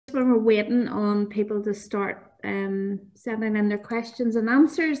while we're waiting on people to start sending in their questions and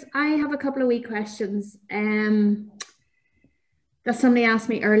answers, I have a couple of wee questions. That somebody asked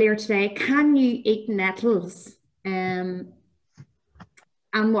me earlier today. Can you eat nettles? And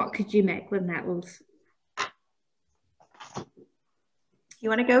what could you make with nettles? You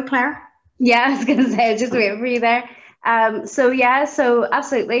want to go, Claire? Yeah, I was going to say, just waiting for you there. So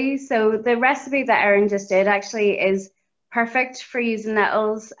absolutely. So the recipe that Erin just did actually is perfect for using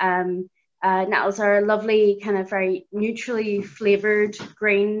nettles. Nettles are a lovely, kind of very neutrally flavored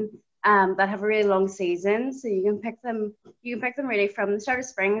green that have a really long season. So you can pick them really from the start of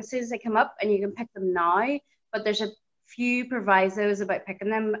spring as soon as they come up, and you can pick them now. But there's a few provisos about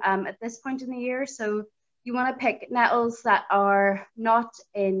picking them at this point in the year. So you want to pick nettles that are not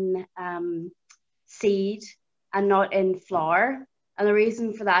in seed and not in flower. And the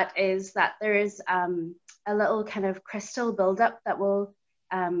reason for that is that there is a little kind of crystal buildup that will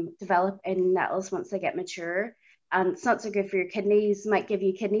develop in nettles once they get mature. And it's not so good for your kidneys, might give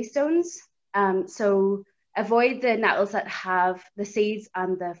you kidney stones. So avoid the nettles that have the seeds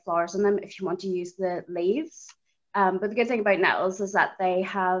and the flowers on them if you want to use the leaves. But the good thing about nettles is that they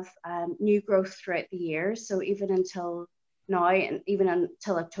have new growth throughout the year. So even until now, and even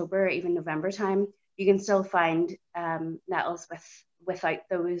until October, even November time, you can still find nettles without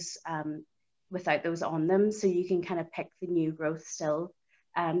those on them. So you can kind of pick the new growth still.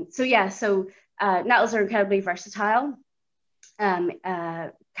 Nettles are incredibly versatile. Kind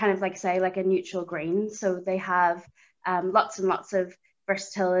of like, say, like a neutral green. So they have lots and lots of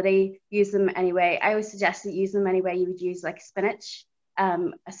versatility. Use them anyway. I always suggest that you use them anyway you would use like spinach.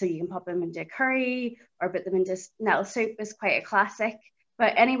 So you can pop them into a curry or put them into nettle soup is quite a classic.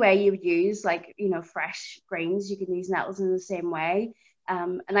 But anyway you would use, like, you know, fresh greens, you can use nettles in the same way.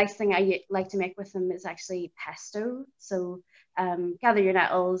 A nice thing I like to make with them is actually pesto. So gather your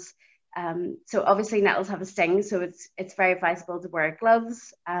nettles. So obviously nettles have a sting, so it's very advisable to wear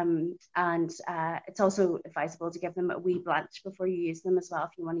gloves, and it's also advisable to give them a wee blanch before you use them as well,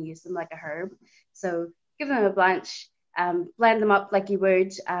 if you want to use them like a herb. So give them a blanch, blend them up like you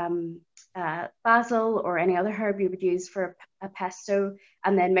would basil or any other herb you would use for a pesto,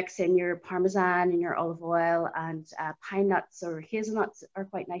 and then mix in your parmesan and your olive oil, and pine nuts or hazelnuts are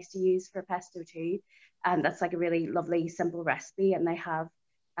quite nice to use for pesto too. And that's like a really lovely simple recipe, and they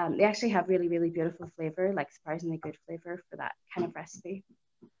actually have really, really beautiful flavor, like surprisingly good flavor for that kind of recipe.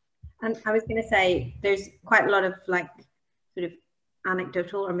 And I was going to say, there's quite a lot of like sort of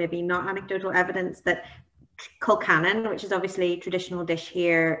anecdotal or maybe not anecdotal evidence that colcannon, which is obviously a traditional dish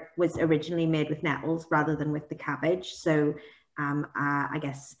here, was originally made with nettles rather than with the cabbage. So I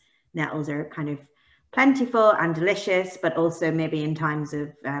guess nettles are kind of plentiful and delicious, but also maybe in times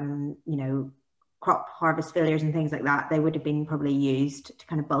of, crop harvest failures and things like that, they would have been probably used to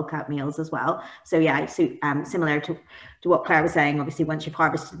kind of bulk out meals as well. So yeah, similar to what Claire was saying, obviously once you've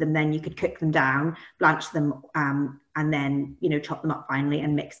harvested them, then you could cook them down, blanch them, and then, chop them up finely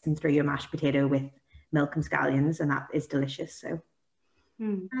and mix them through your mashed potato with milk and scallions, and that is delicious. So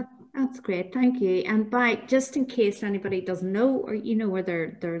that's great, thank you. And just in case anybody doesn't know, or or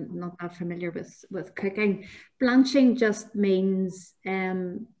they're not that familiar with cooking, blanching just means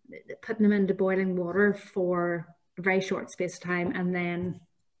putting them into boiling water for a very short space of time, and then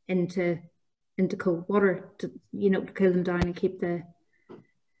into cold water to cool them down and keep the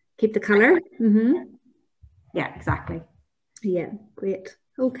color. Yeah, exactly. Yeah, great.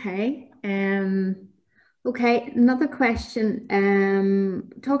 Okay. Okay, another question.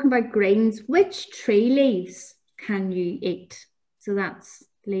 Talking about greens, which tree leaves can you eat? So that's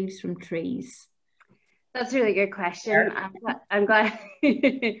leaves from trees. That's a really good question. I'm glad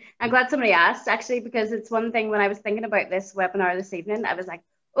I'm glad somebody asked, actually, because it's one thing when I was thinking about this webinar this evening, I was like,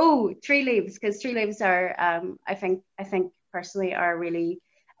 oh, tree leaves, because tree leaves are I think personally are really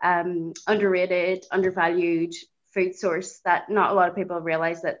underrated, undervalued food source that not a lot of people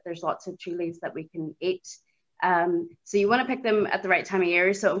realize that there's lots of tree leaves that we can eat. So you want to pick them at the right time of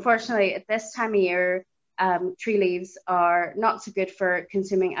year. So unfortunately at this time of year, tree leaves are not so good for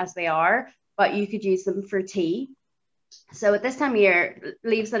consuming as they are, but you could use them for tea. So at this time of year,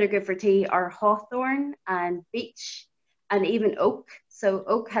 leaves that are good for tea are hawthorn and beech and even oak. So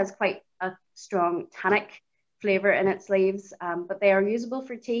oak has quite a strong tannic flavor in its leaves, but they are usable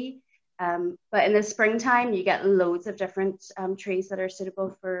for tea. But in the springtime, you get loads of different trees that are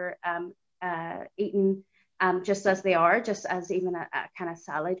suitable for eating just as they are, just as even a kind of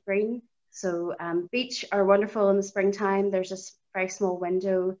salad green. So beech are wonderful in the springtime. There's a very small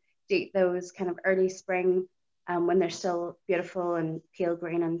window to eat those kind of early spring when they're still beautiful and pale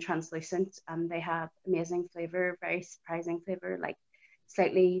green and translucent. They have amazing flavor, very surprising flavor, like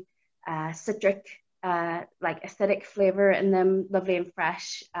slightly citric, like acidic flavor in them, lovely and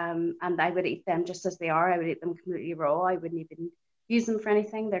fresh. And I would eat them just as they are. I would eat them completely raw. I wouldn't even use them for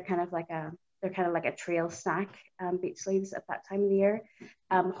anything. They're kind of like a trail snack, beech leaves at that time of the year.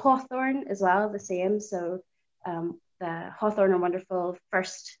 Hawthorn as well, the same. So the hawthorn are wonderful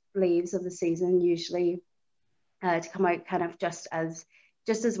first leaves of the season, usually to come out kind of just as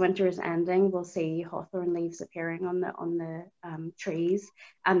winter is ending. We'll see hawthorn leaves appearing on the trees,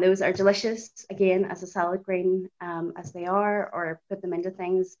 and those are delicious again as a salad green, as they are, or put them into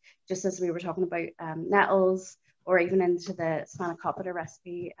things just as we were talking about nettles, or even into the spanakopita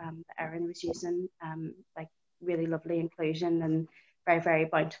recipe that Erin was using, like really lovely inclusion and very, very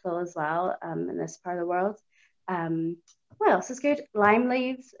bountiful as well in this part of the world. What else is good? Lime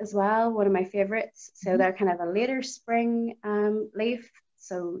leaves as well, one of my favorites. So they're kind of a later spring leaf.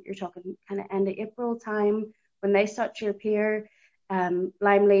 So you're talking kind of end of April time when they start to appear.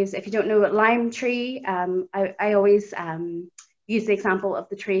 Lime leaves, if you don't know what lime tree, I always use the example of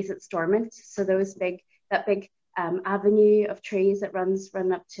the trees at Stormont. So that big avenue of trees that run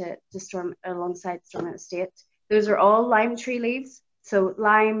up to alongside Stormont Estate. Those are all lime tree leaves. So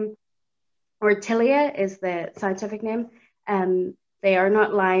lime, or Tilia is the scientific name. They are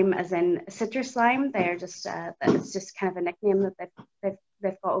not lime as in citrus lime. They are just it's just kind of a nickname that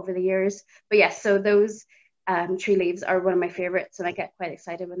they've got over the years. But yes, so those tree leaves are one of my favorites, and I get quite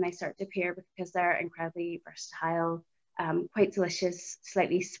excited when they start to appear because they're incredibly versatile, quite delicious,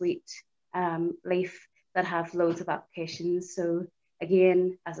 slightly sweet leaf that have loads of applications. So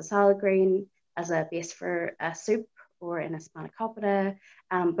again, as a salad green, as a base for a soup, or in a spanakopita,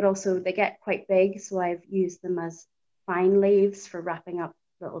 but also they get quite big, so I've used them as fine leaves for wrapping up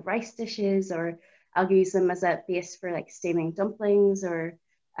little rice dishes, or I'll use them as a base for like steaming dumplings, or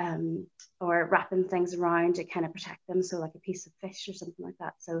wrapping things around to kind of protect them, so like a piece of fish or something like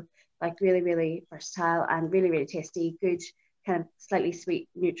that. So like really, really versatile and really, really tasty, good, kind of slightly sweet,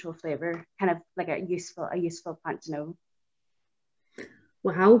 neutral flavor, kind of like a useful plant to know.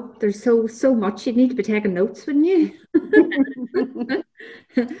 Wow, there's so much. You'd need to be taking notes, wouldn't you?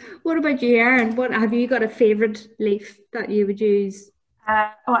 What about you, Erin? What have you got a favourite leaf that you would use?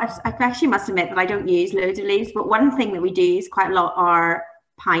 I actually must admit that I don't use loads of leaves, but one thing that we do use quite a lot are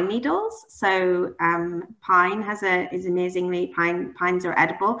pine needles. So pine is amazingly, pines are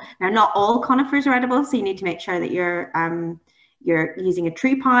edible. Now, not all conifers are edible, so you need to make sure that you're using a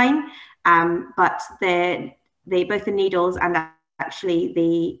true pine. But both the needles and actually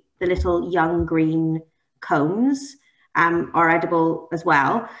the little young green cones are edible as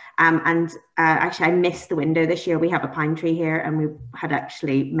well. Actually, I missed the window this year. We have a pine tree here, and we had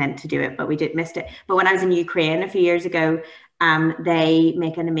actually meant to do it, but we missed it. But when I was in Ukraine a few years ago, they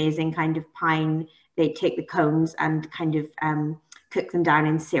make an amazing kind of pine. They take the cones and kind of cook them down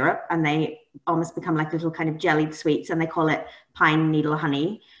in syrup, and they almost become like little kind of jellied sweets, and they call it pine needle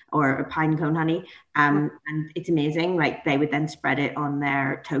honey, or pine cone honey. And it's amazing. Like they would then spread it on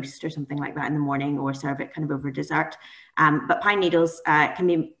their toast or something like that in the morning, or serve it kind of over dessert. But pine needles can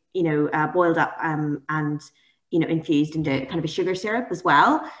be, boiled up and, infused into kind of a sugar syrup as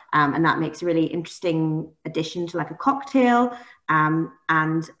well. And that makes a really interesting addition to like a cocktail.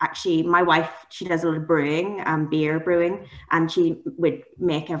 And actually my wife, she does a lot of brewing, beer brewing, and she would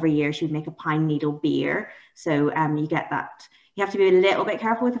make every year, she would make a pine needle beer. So you get that. You have to be a little bit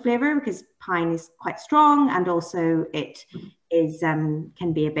careful with the flavor because pine is quite strong, and also it is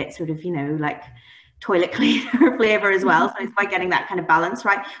can be a bit sort of, like toilet cleaner flavor as well. So it's by getting that kind of balance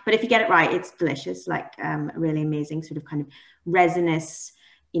right. But if you get it right, it's delicious, like a really amazing sort of kind of resinous,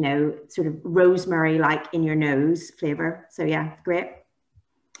 sort of rosemary like in your nose flavor. So yeah, great.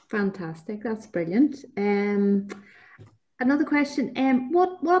 Fantastic. That's brilliant. Another question.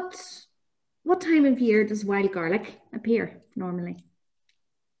 What time of year does wild garlic appear normally?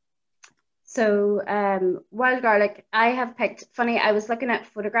 So wild garlic, I have picked, funny, I was looking at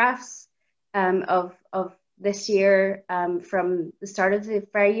photographs of this year from the start of the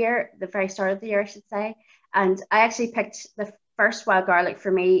very start of the year, I should say. And I actually picked the first wild garlic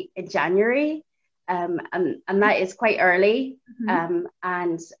for me in January. And that is quite early. I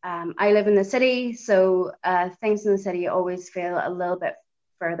live in the city, so things in the city always feel a little bit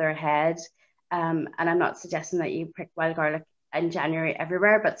further ahead. And I'm not suggesting that you pick wild garlic in January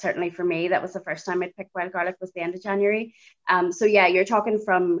everywhere, but certainly for me, that was the first time I'd picked wild garlic, was the end of January. So yeah, you're talking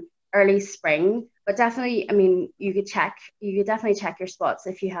from early spring, but definitely, I mean, you could definitely check your spots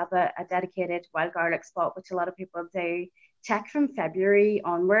if you have a dedicated wild garlic spot, which a lot of people do. Check from February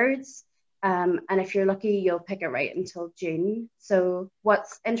onwards. And if you're lucky, you'll pick it right until June. So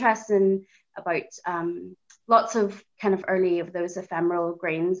what's interesting about lots of kind of early of those ephemeral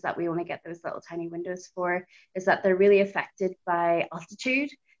greens that we only get those little tiny windows for, is that they're really affected by altitude.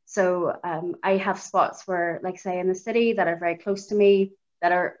 So I have spots where, like say in the city, that are very close to me,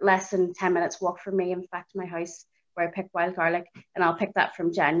 that are less than 10 minutes walk from me. In fact, my house where I pick wild garlic, and I'll pick that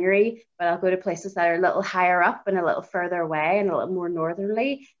from January, but I'll go to places that are a little higher up and a little further away and a little more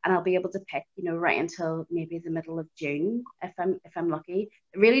northerly, and I'll be able to pick, you know, right until maybe the middle of June if I'm lucky.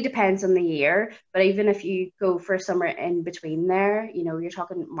 It really depends on the year, but even if you go for somewhere in between there, you know, you're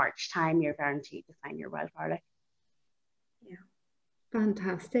talking March time, you're guaranteed to find your wild garlic. Yeah,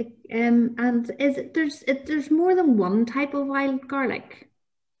 fantastic. And is it there's more than one type of wild garlic?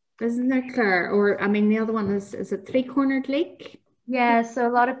 Isn't there, Clare? Or I mean, the other one is it three-cornered leek? Yeah, so a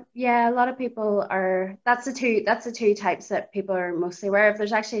lot of people are, that's the two types that people are mostly aware of.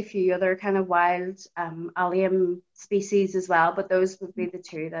 There's actually a few other kind of wild allium species as well, but those would be the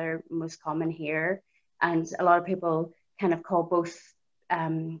two that are most common here. And a lot of people kind of call both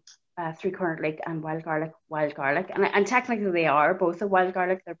three-cornered leek and wild garlic, and technically they are both a wild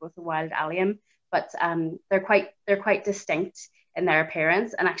garlic. They're both a wild allium, but they're quite distinct in their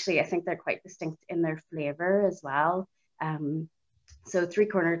appearance, and actually I think they're quite distinct in their flavor as well. So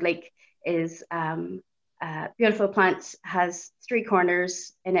three-cornered leek is a beautiful plant, has three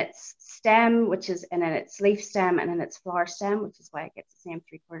corners in its stem, which is in its leaf stem and in its flower stem, which is why it gets the name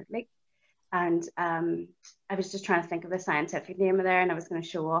three-cornered leek. And I was just trying to think of the scientific name of there, and I was going to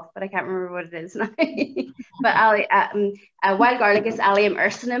show off, but I can't remember what it is now. But wild garlic is Allium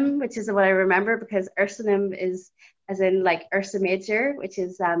ursinum, which is what I remember, because ursinum is as in like Ursa Major, which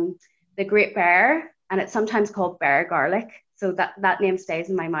is the Great Bear, and it's sometimes called bear garlic. So that name stays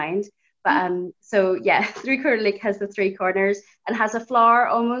in my mind. But so yeah, three-cornered leek has the three corners and has a flower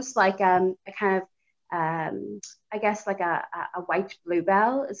almost like a kind of I guess like a white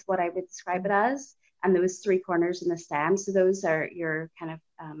bluebell is what I would describe it as. And those three corners in the stem. So those are your kind of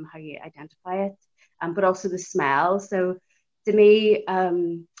how you identify it, but also the smell. So to me,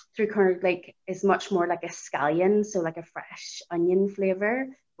 three-cornered leek is much more like a scallion, so like a fresh onion flavor,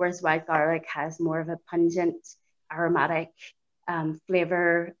 whereas wild garlic has more of a pungent, aromatic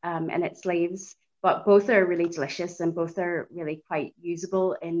flavor in its leaves. But both are really delicious, and both are really quite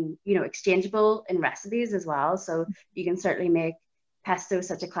usable in, you know, exchangeable in recipes as well. So you can certainly make pesto,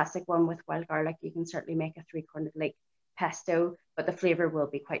 such a classic one with wild garlic. You can certainly make a three-cornered leek pesto, but the flavor will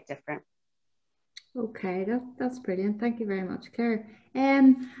be quite different. Okay, that's brilliant. Thank you very much, Clare.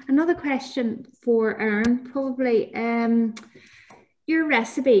 Another question for Erin, probably. Your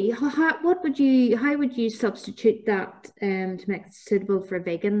recipe, how would you substitute that to make it suitable for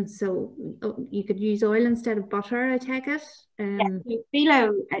vegan? So you could use oil instead of butter, I take it. Yeah,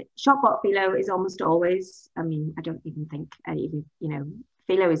 phyllo, shop bought phyllo is almost always, I mean, I don't even think even, you know,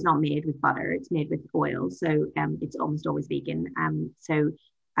 phyllo is not made with butter, it's made with oil, so it's almost always vegan. So you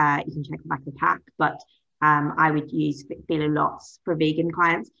can check the back of the pack, but I would use phyllo lots for vegan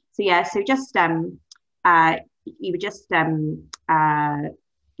clients. So yeah, so just you would just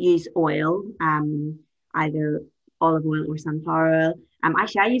use oil, either olive oil or sunflower oil.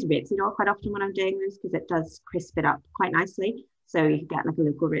 Actually, I use rapeseed oil quite often when I'm doing this because it does crisp it up quite nicely. So you can get like a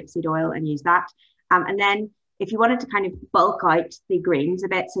local rapeseed oil and use that. And then if you wanted to kind of bulk out the greens a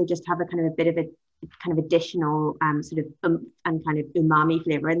bit, so just have a kind of a bit of a kind of additional sort of and kind of umami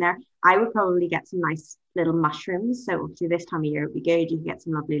flavor in there, I would probably get some nice little mushrooms. So obviously this time of year it would be good. You can get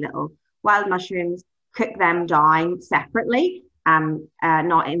some lovely little wild mushrooms, cook them down separately,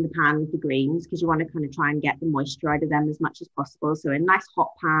 not in the pan with the greens, because you want to kind of try and get the moisture out of them as much as possible. So a nice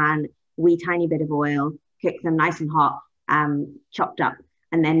hot pan, wee tiny bit of oil, cook them nice and hot, chopped up,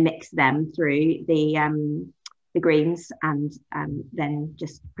 and then mix them through the greens, and then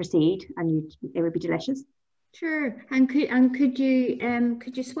just proceed, and it would be delicious. Sure. And could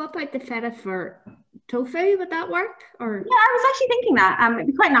you swap out the feta for tofu? Would that work? Or yeah, I was actually thinking that it'd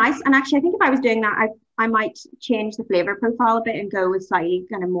be quite nice. And actually, I think if I was doing that, I might change the flavor profile a bit and go with slightly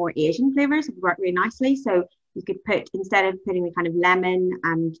kind of more Asian flavors. It would work really nicely. So you could put, instead of putting the kind of lemon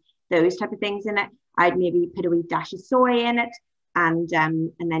and those type of things in it, I'd maybe put a wee dash of soy in it, and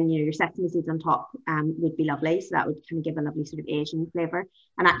then, you know, your sesame seeds on top would be lovely. So that would kind of give a lovely sort of Asian flavor.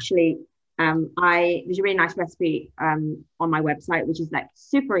 And actually, there's a really nice recipe on my website, which is like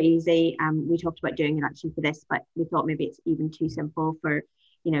super easy. We talked about doing it actually for this, but we thought maybe it's even too simple for,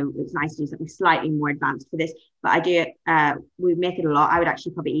 you know, it's nice to do something slightly more advanced for this. But I do it, we make it a lot. I would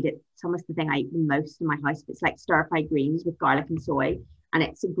actually probably eat it. It's almost the thing I eat the most in my house. It's like stir-fried greens with garlic and soy. And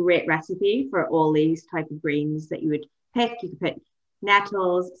it's a great recipe for all these type of greens that you would pick. You could put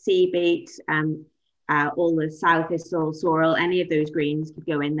nettles, sea beet, all the sow thistle, sorrel, any of those greens could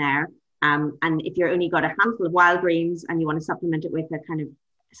go in there. And if you're only got a handful of wild greens and you want to supplement it with a kind of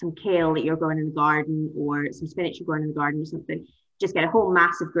some kale that you're growing in the garden or some spinach you're growing in the garden or something, just get a whole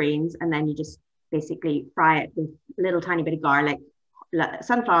mass of greens and then you just basically fry it with a little tiny bit of garlic,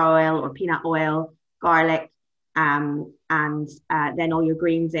 sunflower oil or peanut oil, garlic, and then all your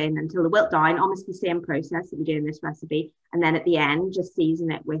greens in until they wilt down, almost the same process that we do in this recipe. And then at the end, just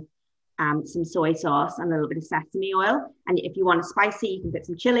season it with some soy sauce and a little bit of sesame oil. And if you want it spicy, you can put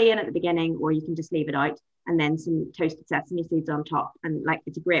some chili in at the beginning, or you can just leave it out, and then some toasted sesame seeds on top. And like,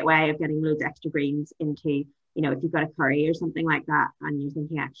 it's a great way of getting loads of extra greens into, you know, if you've got a curry or something like that, and you're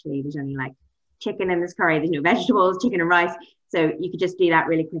thinking, actually, there's only like chicken in this curry, there's no vegetables, chicken and rice. So you could just do that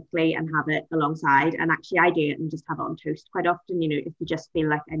really quickly and have it alongside. And actually I do it and just have it on toast quite often, you know, if you just feel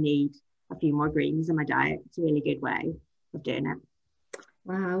like I need a few more greens in my diet. It's a really good way of doing it.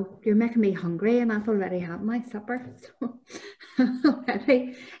 Wow, you're making me hungry and I've already had my supper. So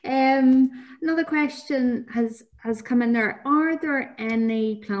already. Another question has come in there. Are there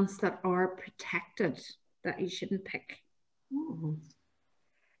any plants that are protected that you shouldn't pick? Ooh.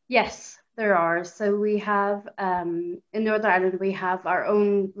 Yes, there are. So we have, in Northern Ireland, we have our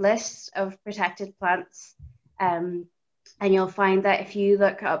own list of protected plants. And you'll find that if you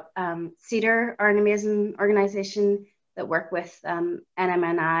look up, CEDAR are an amazing organisation that work with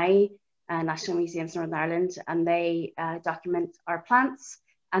NMNI, National Museums Northern Ireland, and they document our plants.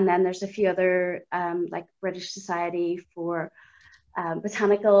 And then there's a few other, like British Society for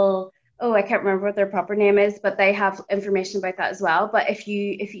Botanical, I can't remember what their proper name is, but they have information about that as well. But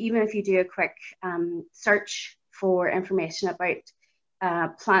even if you do a quick search for information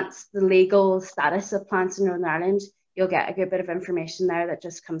about plants, the legal status of plants in Northern Ireland, you'll get a good bit of information there that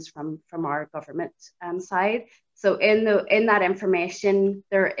just comes from our government side. So in that information,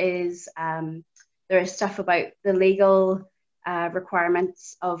 there is stuff about the legal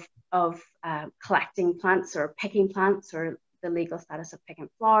requirements of collecting plants or picking plants, or the legal status of picking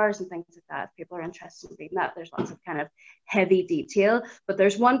flowers and things like that. If people are interested in reading that, there's lots of kind of heavy detail. But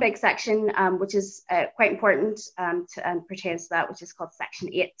there's one big section which is quite important and pertains to that, which is called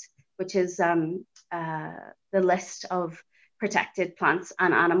Section 8, which is the list of protected plants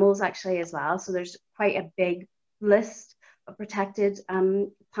and animals actually as well. So there's quite a big list of protected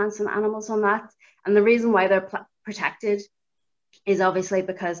plants and animals on that. And the reason why they're protected is obviously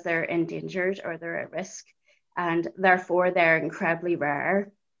because they're endangered or they're at risk, and therefore they're incredibly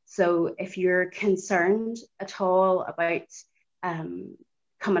rare. So if you're concerned at all about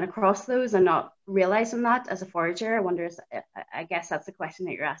coming across those and not realizing that as a forager, I guess that's the question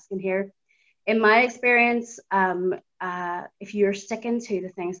that you're asking here. In my experience, if you're sticking to the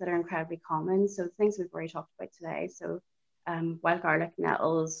things that are incredibly common, so things we've already talked about today, so wild garlic,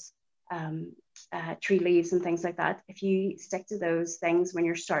 nettles, tree leaves and things like that, if you stick to those things when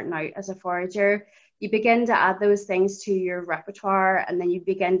you're starting out as a forager, you begin to add those things to your repertoire, and then you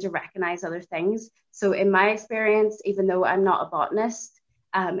begin to recognize other things. So in my experience, even though I'm not a botanist,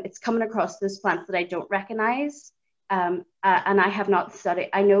 it's coming across those plants that I don't recognize. And I have not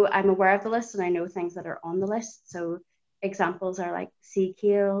studied. I'm aware of the list and I know things that are on the list. So examples are like sea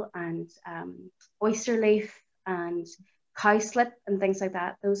kale and oyster leaf and cowslip and things like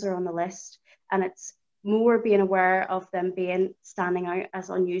that. Those are on the list, and it's more being aware of them standing out as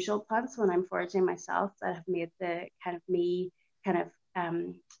unusual plants when I'm foraging myself that have made the kind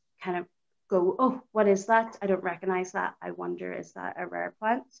of go, oh, what is that? I don't recognize that. I wonder, is that a rare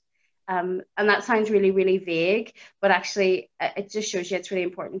plant? And that sounds really, really vague, but actually it just shows you it's really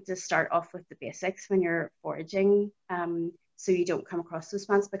important to start off with the basics when you're foraging, so you don't come across those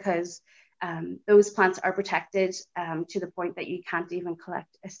plants, because those plants are protected to the point that you can't even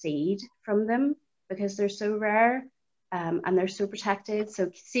collect a seed from them because they're so rare, and they're so protected.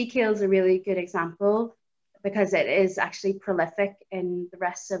 So sea kale is a really good example because it is actually prolific in the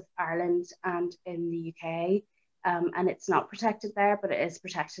rest of Ireland and in the UK. And it's not protected there, but it is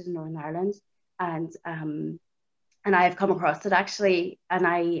protected in Northern Ireland. And I have come across it actually, and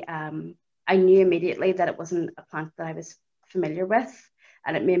I knew immediately that it wasn't a plant that I was familiar with,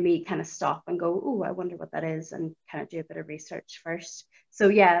 and it made me kind of stop and go, oh, I wonder what that is, and kind of do a bit of research first. So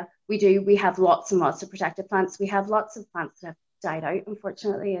yeah, we have lots and lots of protected plants. We have lots of plants that have died out,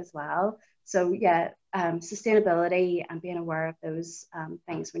 unfortunately, as well. So yeah, sustainability and being aware of those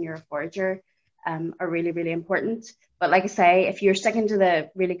things when you're a forager are really, really important. But like I say, if you're sticking to the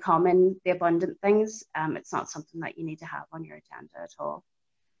really common, the abundant things, it's not something that you need to have on your agenda at all.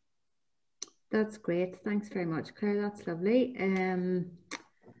 That's great. Thanks very much, Claire. That's lovely.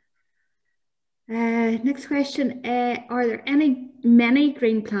 Next question. Are there many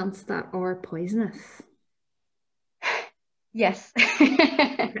green plants that are poisonous? Yes.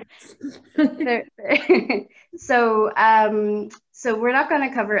 So we're not going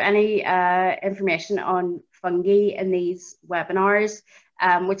to cover any information on fungi in these webinars,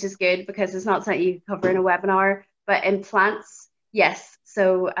 which is good because it's not something you can cover in a webinar. But in plants, yes.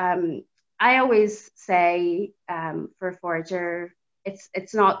 So I always say for a forager,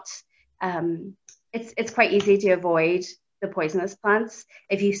 it's not it's quite easy to avoid the poisonous plants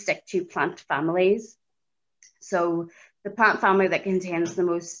if you stick to plant families. So the plant family that contains the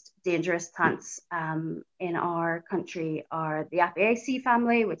most dangerous plants in our country are the Apiaceae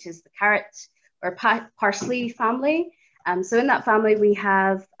family, which is the carrot or parsley family. So in that family, we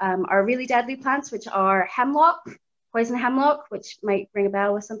have our really deadly plants, which are hemlock, poison hemlock, which might ring a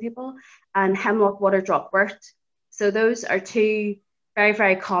bell with some people, and hemlock water dropwort. So those are two very,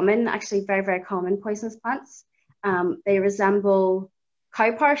 very common, actually very, very common poisonous plants. They resemble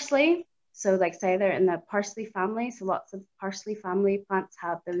cow parsley. So like say they're in the parsley family. So lots of parsley family plants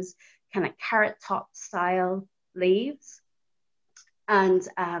have those kind of carrot top style leaves. And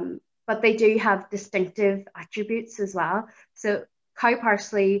but they do have distinctive attributes as well. So cow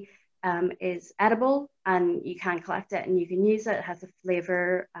parsley is edible and you can collect it and you can use it. It has a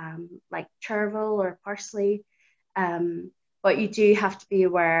flavor like chervil or parsley. But you do have to be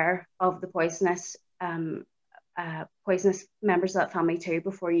aware of the poisonous members of that family too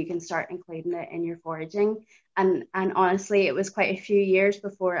before you can start including it in your foraging. And honestly, it was quite a few years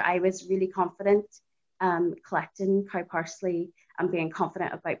before I was really confident collecting cow parsley and being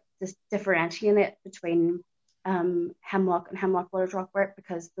confident about differentiating it between hemlock and hemlock water dropwort,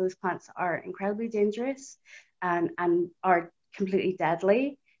 because those plants are incredibly dangerous and are completely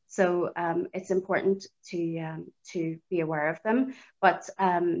deadly. So it's important to be aware of them. But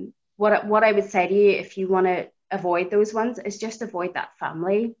what I would say to you, if you want to avoid those ones, is just avoid that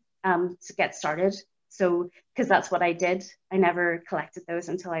family to get started. So, because that's what I did. I never collected those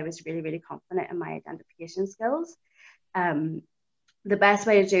until I was really, really confident in my identification skills. The best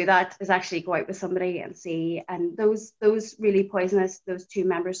way to do that is actually go out with somebody and see. And those really poisonous, those two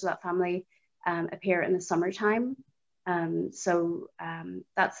members of that family appear in the summertime. So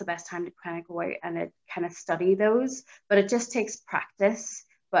that's the best time to kind of go out and kind of study those. But it just takes practice.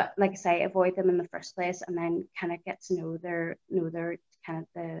 But like I say, avoid them in the first place, and then kind of get to know their kind of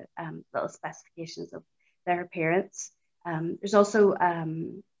the little specifications of their appearance. There's also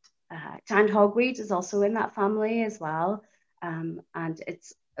giant hogweed is also in that family as well, and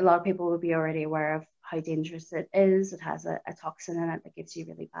it's a lot of people will be already aware of how dangerous it is. It has a toxin in it that gives you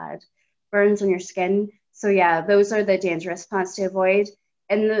really bad burns on your skin. So yeah, those are the dangerous plants to avoid.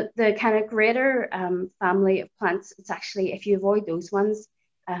 In the kind of greater family of plants, it's actually, if you avoid those ones,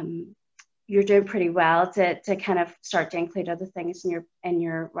 you're doing pretty well to kind of start to include other things in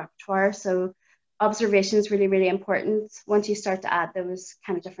your repertoire. So observation is really, really important. Once you start to add those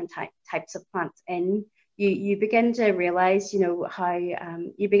kind of different types of plants in, you begin to realize, you know, how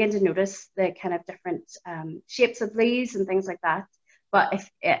you begin to notice the kind of different shapes of leaves and things like that. But if,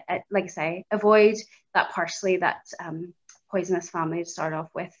 like I say, avoid that parsley, that poisonous family to start off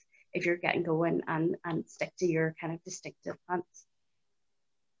with if you're getting going, and stick to your kind of distinctive plants.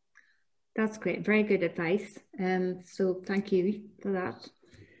 That's great. Very good advice. So thank you for that.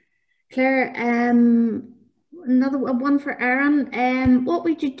 Claire, another one for Erin. What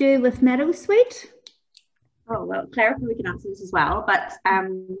would you do with meadowsweet? Oh, well, Clare probably can answer this as well, but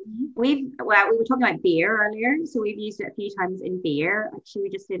we were talking about beer earlier, so we've used it a few times in beer. Actually, we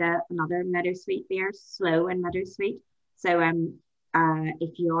just did another meadowsweet beer, slow and meadowsweet. So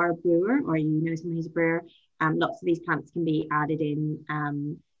if you're a brewer or you know someone who's a brewer, lots of these plants can be added in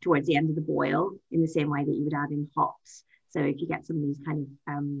towards the end of the boil in the same way that you would add in hops. So if you get some of these kind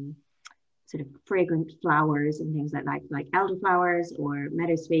of sort of fragrant flowers and things like elderflowers or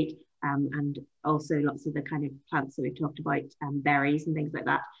meadowsweet, and also lots of the kind of plants that we've talked about, berries and things like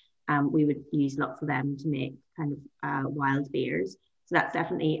that, we would use lots of them to make kind of wild beers. So that's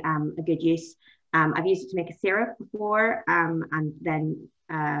definitely a good use. I've used it to make a syrup before, and then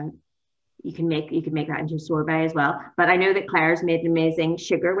you can make that into a sorbet as well. But I know that Claire's made an amazing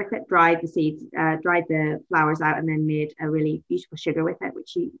sugar with it, dried the seeds, dried the flowers out, and then made a really beautiful sugar with it, which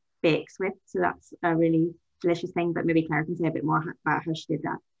she bakes with. So that's a really delicious thing. But maybe Claire can say a bit more about how she did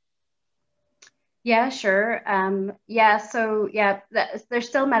that. Yeah, sure. Yeah, so yeah, there's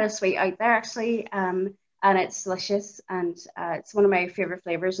still meadowsweet out there actually, and it's delicious, and it's one of my favorite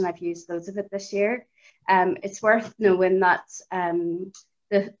flavors, and I've used loads of it this year. It's worth knowing that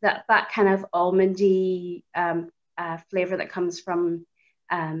that kind of almondy flavor that comes from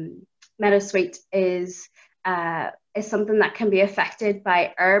meadowsweet is something that can be affected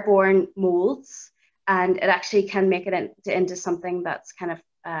by airborne molds. and it actually can make it into something that's kind of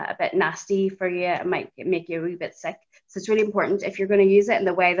a bit nasty for you. It might make you a wee bit sick. So it's really important, if you're going to use it in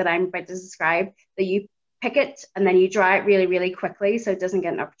the way that I'm about to describe, that you pick it and then you dry it really, really quickly so it doesn't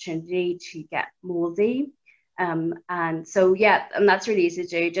get an opportunity to get moldy. And so, yeah, and that's really easy to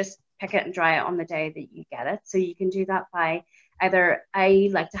do. Just pick it and dry it on the day that you get it. So you can do that by either, I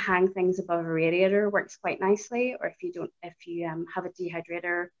like to hang things above a radiator, works quite nicely, or if you have a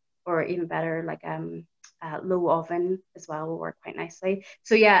dehydrator, or even better, like low oven as well will work quite nicely.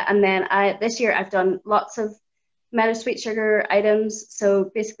 So yeah, and then this year I've done lots of meadow sweet sugar items.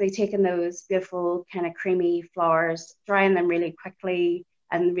 So basically taking those beautiful kind of creamy flowers, drying them really quickly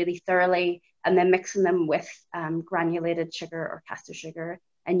and really thoroughly, and then mixing them with granulated sugar or caster sugar,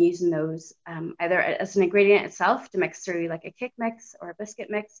 and using those either as an ingredient itself to mix through like a cake mix or a biscuit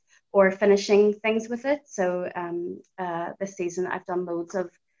mix, or finishing things with it. So this season I've done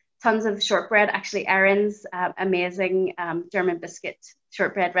tons of shortbread. Actually, Erin's amazing German biscuit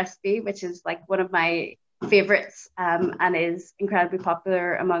shortbread recipe, which is like one of my favorites, and is incredibly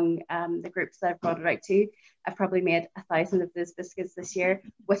popular among the groups that I've brought it out to. I've probably made 1,000 of those biscuits this year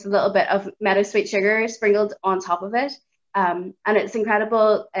with a little bit of meadow sweet sugar sprinkled on top of it. And it's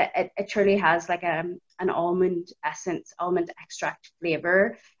incredible. It truly has like an almond essence, almond extract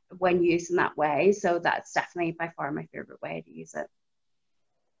flavor when used in that way. So that's definitely by far my favorite way to use it.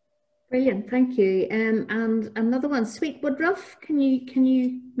 Brilliant, thank you. And another one, sweet woodruff. Can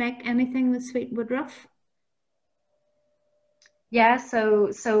you make anything with sweet woodruff? Yeah,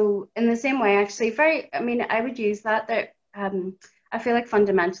 so in the same way, actually, I would use that. I feel like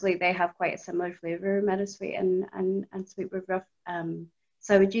fundamentally they have quite a similar flavor, meadowsweet and sweet woodruff.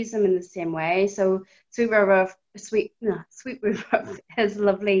 So I would use them in the same way. So sweet woodruff is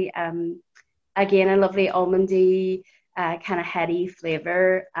lovely. Again, a lovely almondy, kind of heady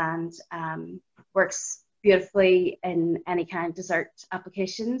flavor, and works beautifully in any kind of dessert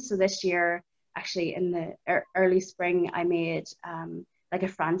application. So this year, actually in the early spring, I made like a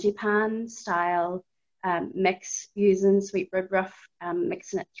frangipane style mix using sweet woodruff,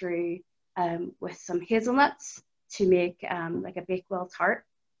 mixing it through with some hazelnuts to make like a Bakewell tart,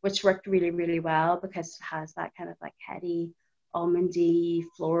 which worked really, really well because it has that kind of like heady, almondy,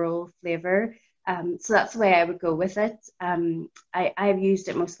 floral flavor. So that's the way I would go with it. I've used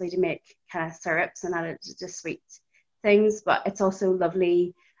it mostly to make kind of syrups and added to just sweet things, but it's also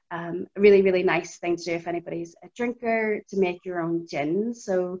lovely. A really, really nice thing to do if anybody's a drinker, to make your own gin.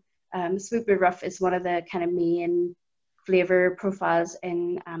 So sweet woodruff is one of the kind of main flavor profiles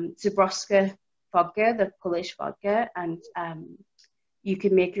in Zubrowska vodka, the Polish vodka, and you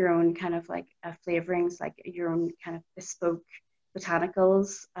can make your own kind of like flavorings, like your own kind of bespoke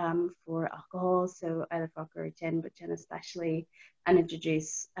botanicals for alcohol, so either vodka or gin, but gin especially, and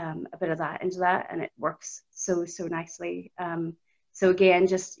introduce a bit of that into that, and it works so nicely. So again,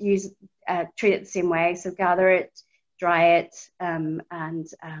 just treat it the same way. So gather it, dry it, and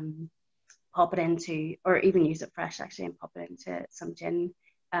pop it into, or even use it fresh actually, and pop it into some gin.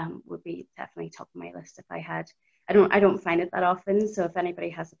 Would be definitely top of my list if I had. I don't find it that often, so if anybody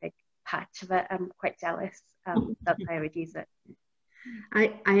has a big patch of it, I'm quite jealous. That's how I would use it.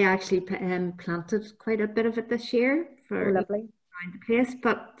 I actually planted quite a bit of it this year for around the place,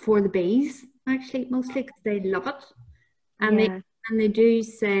 but for the bees actually, mostly because they love it, and they do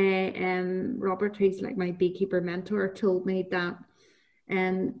say, Robert, who's like my beekeeper mentor, told me that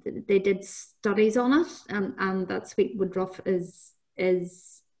they did studies on it, and that sweet woodruff is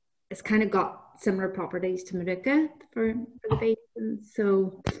kind of got similar properties to Manuka for the bees, and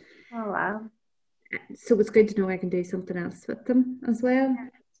so. Oh wow. So it's good to know I can do something else with them as well.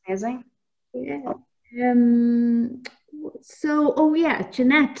 Amazing. Yeah. So,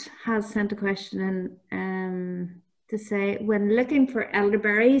 Jeanette has sent a question in to say, when looking for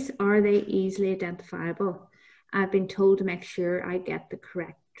elderberries, are they easily identifiable? I've been told to make sure I get the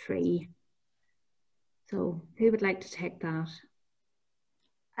correct tree. So who would like to take that?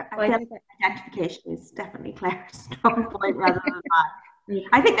 I think identification is definitely Clare's strong point rather than mine.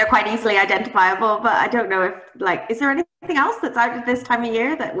 I think they're quite easily identifiable, but I don't know if, like, is there anything else that's out at this time of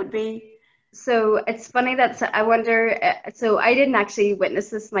year that would be? So it's funny that I wonder, so I didn't actually witness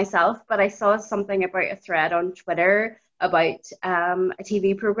this myself, but I saw something about a thread on Twitter about a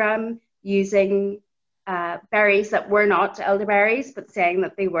TV program using berries that were not elderberries, but saying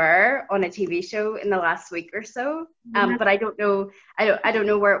that they were on a TV show in the last week or so. But I don't know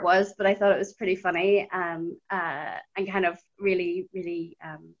where it was, but I thought it was pretty funny and kind of really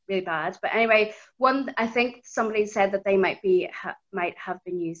bad. But anyway, I think somebody said that they might have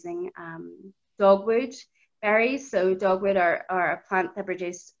been using dogwood berries. So dogwood are a plant that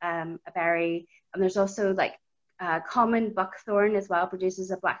produces a berry, and there's also like common buckthorn as well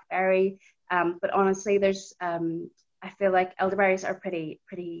produces a blackberry. But honestly, there's I feel like elderberries are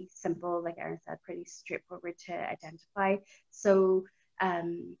pretty simple, like Erin said, pretty straightforward to identify. So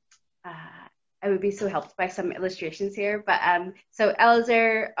I would be so helped by some illustrations here. But so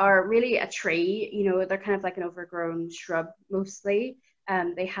elder are really a tree, you know, they're kind of like an overgrown shrub mostly.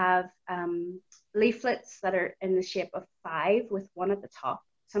 They have leaflets that are in the shape of 5 with one at the top,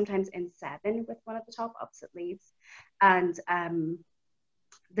 sometimes in 7 with one at the top, opposite leaves. And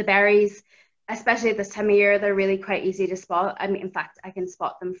the berries, especially at this time of year, they're really quite easy to spot. I mean, in fact, I can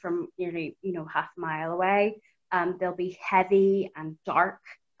spot them from nearly, you know, half a mile away. They'll be heavy and dark,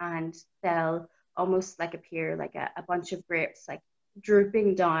 and they'll almost like appear like a bunch of grapes like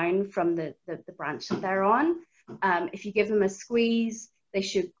drooping down from the branch that they're on. If you give them a squeeze, they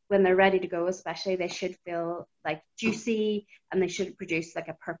should, when they're ready to go especially, they should feel like juicy, and they should produce like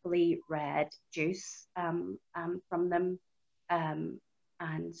a purpley red juice from them.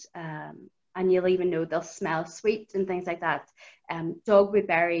 And you'll even know they'll smell sweet and things like that. Dogwood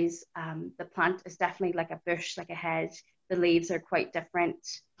berries, the plant is definitely like a bush, like a hedge. The leaves are quite different.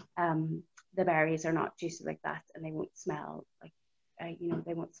 The berries are not juicy like that, and they won't smell like, you know,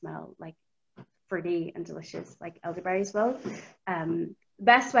 they won't smell like fruity and delicious like elderberries will. The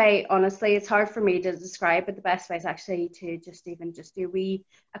best way, honestly, it's hard for me to describe, but the best way is actually to just do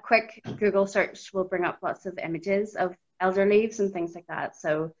a quick Google search will bring up lots of images of elder leaves and things like that.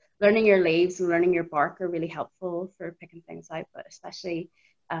 So learning your leaves and learning your bark are really helpful for picking things out, but especially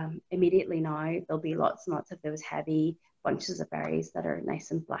immediately now, there'll be lots and lots of those heavy bunches of berries that are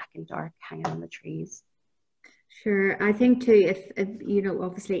nice and black and dark hanging on the trees. Sure. I think too, if you know,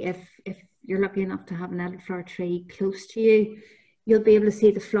 obviously if you're lucky enough to have an elderflower tree close to you, you'll be able to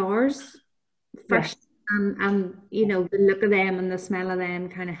see the flowers first. Yes. And you know, the look of them and the smell of them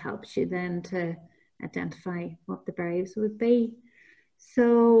kind of helps you then to identify what the berries would be.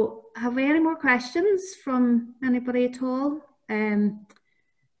 So have we any more questions from anybody at all?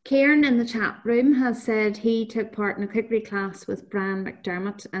 Kieran in the chat room has said he took part in a cookery class with Brian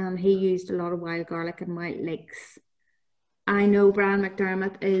McDermott, and he used a lot of wild garlic and wild leeks. I know Brian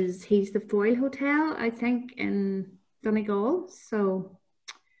McDermott he's the Foyle Hotel, I think, in Donegal. So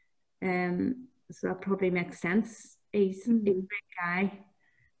so that probably makes sense. He's a great guy,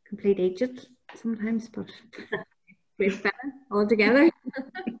 complete idiot sometimes, but great fella altogether.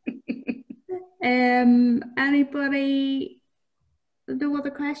 Anybody? No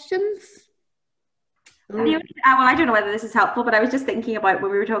other questions? Well, I don't know whether this is helpful, but I was just thinking about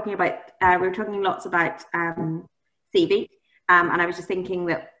when we were talking lots about sea beet, and I was just thinking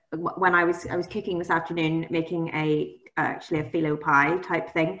that when I was cooking this afternoon, making actually a phyllo pie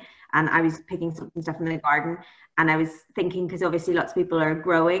type thing, and I was picking some stuff in the garden, and I was thinking, because obviously lots of people are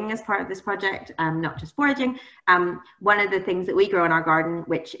growing as part of this project, not just foraging. One of the things that we grow in our garden,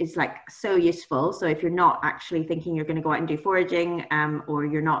 which is like so useful, so if you're not actually thinking you're going to go out and do foraging, or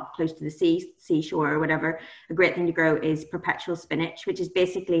you're not close to the seashore or whatever, a great thing to grow is perpetual spinach, which is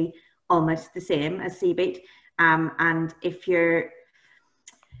basically almost the same as sea beet. And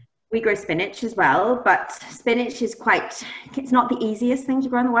we grow spinach as well, but spinach is it's not the easiest thing to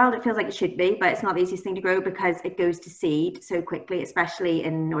grow in the world. It feels like it should be, but it's not the easiest thing to grow because it goes to seed so quickly, especially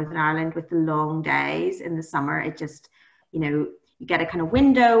in Northern Ireland with the long days in the summer. It just, you know, you get a kind of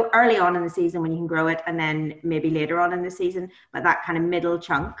window early on in the season when you can grow it, and then maybe later on in the season, but that kind of middle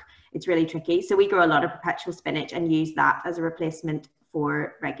chunk, it's really tricky. So we grow a lot of perpetual spinach and use that as a replacement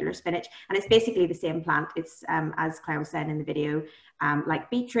for regular spinach, and it's basically the same plant. It's as Claire was saying in the video, like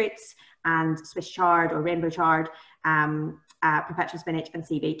beetroots and Swiss chard or rainbow chard, perpetual spinach and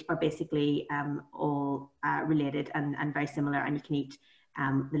sea beet are basically all related and very similar, and you can eat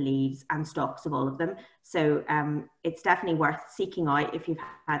the leaves and stalks of all of them. So it's definitely worth seeking out if you've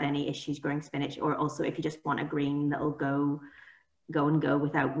had any issues growing spinach, or also if you just want a green that'll go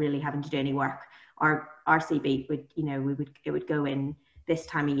without really having to do any work. Our sea beet would, you know, it would go in this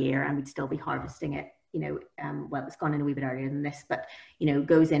time of year and we'd still be harvesting it, you know, well, it's gone in a wee bit earlier than this, but, you know,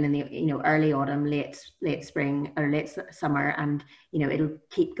 goes in the, you know, early autumn, late spring or late summer, and, you know, it'll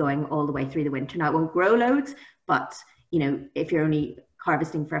keep going all the way through the winter. Now it won't grow loads, but, you know, if you're only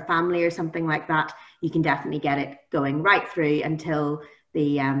harvesting for a family or something like that, you can definitely get it going right through until the,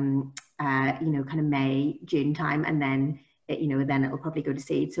 you know, kind of May, June time, and then then it'll probably go to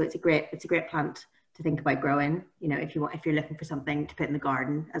seed. So it's a great plant to think about growing, you know, if you're looking for something to put in the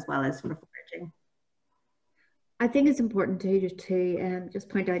garden as well as for foraging. I think it's important to just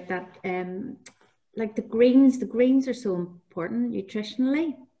point out that like the greens are so important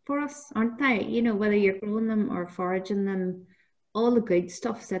nutritionally for us, aren't they? You know, whether you're growing them or foraging them, all the good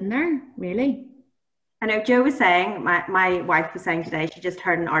stuff's in there, really. I know Joe was saying, my wife was saying today, she just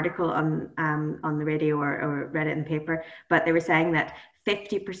heard an article on the radio or read it in the paper, but they were saying that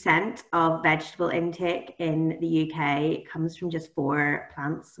 50% of vegetable intake in the UK comes from just 4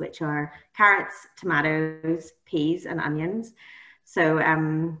 plants, which are carrots, tomatoes, peas, and onions. So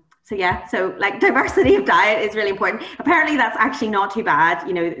yeah, so like diversity of diet is really important. Apparently that's actually not too bad.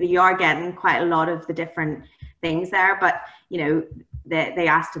 You know, you are getting quite a lot of the different things there, but you know, they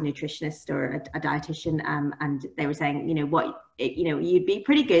asked a nutritionist or a dietitian, and they were saying, you know, you'd be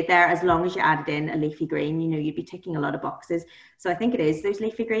pretty good there as long as you added in a leafy green. You know, you'd be ticking a lot of boxes. So I think it is those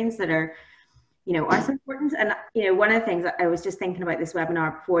leafy greens that are, you know, are so important. And you know, one of the things I was just thinking about this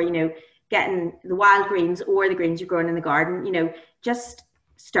webinar before, you know, getting the wild greens or the greens you're growing in the garden, you know, just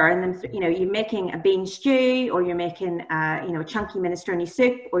stirring them. You know, you're making a bean stew, or you're making you know, a chunky minestrone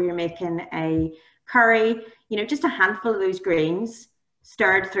soup, or you're making a curry. You know, just a handful of those greens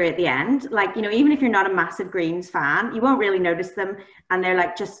stirred through at the end. Like, you know, even if you're not a massive greens fan, you won't really notice them, and they're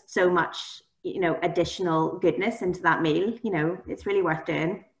like just so much, you know, additional goodness into that meal. You know, it's really worth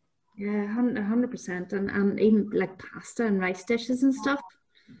doing. Yeah, 100%. And even like pasta and rice dishes and stuff,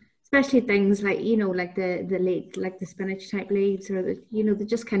 especially things like, you know, like the leek, like the spinach type leaves, or the, you know, they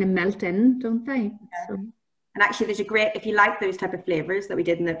just kind of melt in, don't they? Yeah. So. And actually there's a great, if you like those type of flavors that we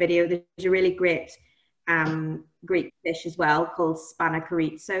did in the video, there's a really great Greek dish as well called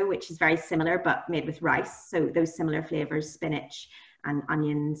spanakouritso, which is very similar but made with rice. So those similar flavors, spinach and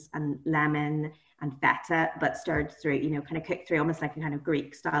onions and lemon and feta, but stirred through, you know, kind of cooked through almost like a kind of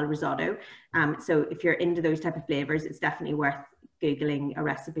Greek style risotto. So if you're into those type of flavors, it's definitely worth Googling a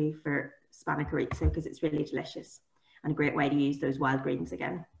recipe for spanakouritso, because it's really delicious and a great way to use those wild greens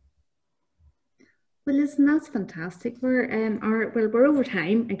again. Well, listen, that's fantastic. We're we're over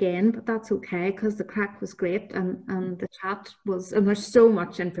time again, but that's okay, because the crack was great, and the chat was, and there's so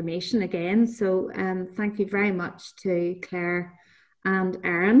much information again. So thank you very much to Claire and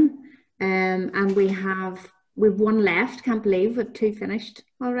Erin. And we've one left. Can't believe we've 2 finished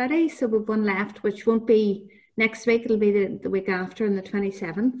already. So we've 1 left, which won't be next week. It'll be the week after, on the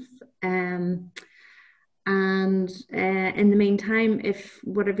 27th. And in the meantime, if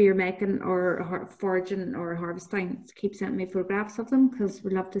whatever you're making or foraging or harvesting, keep sending me photographs of them, because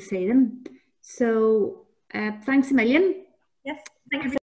we'd love to see them. So thanks a million. Yes, thank you.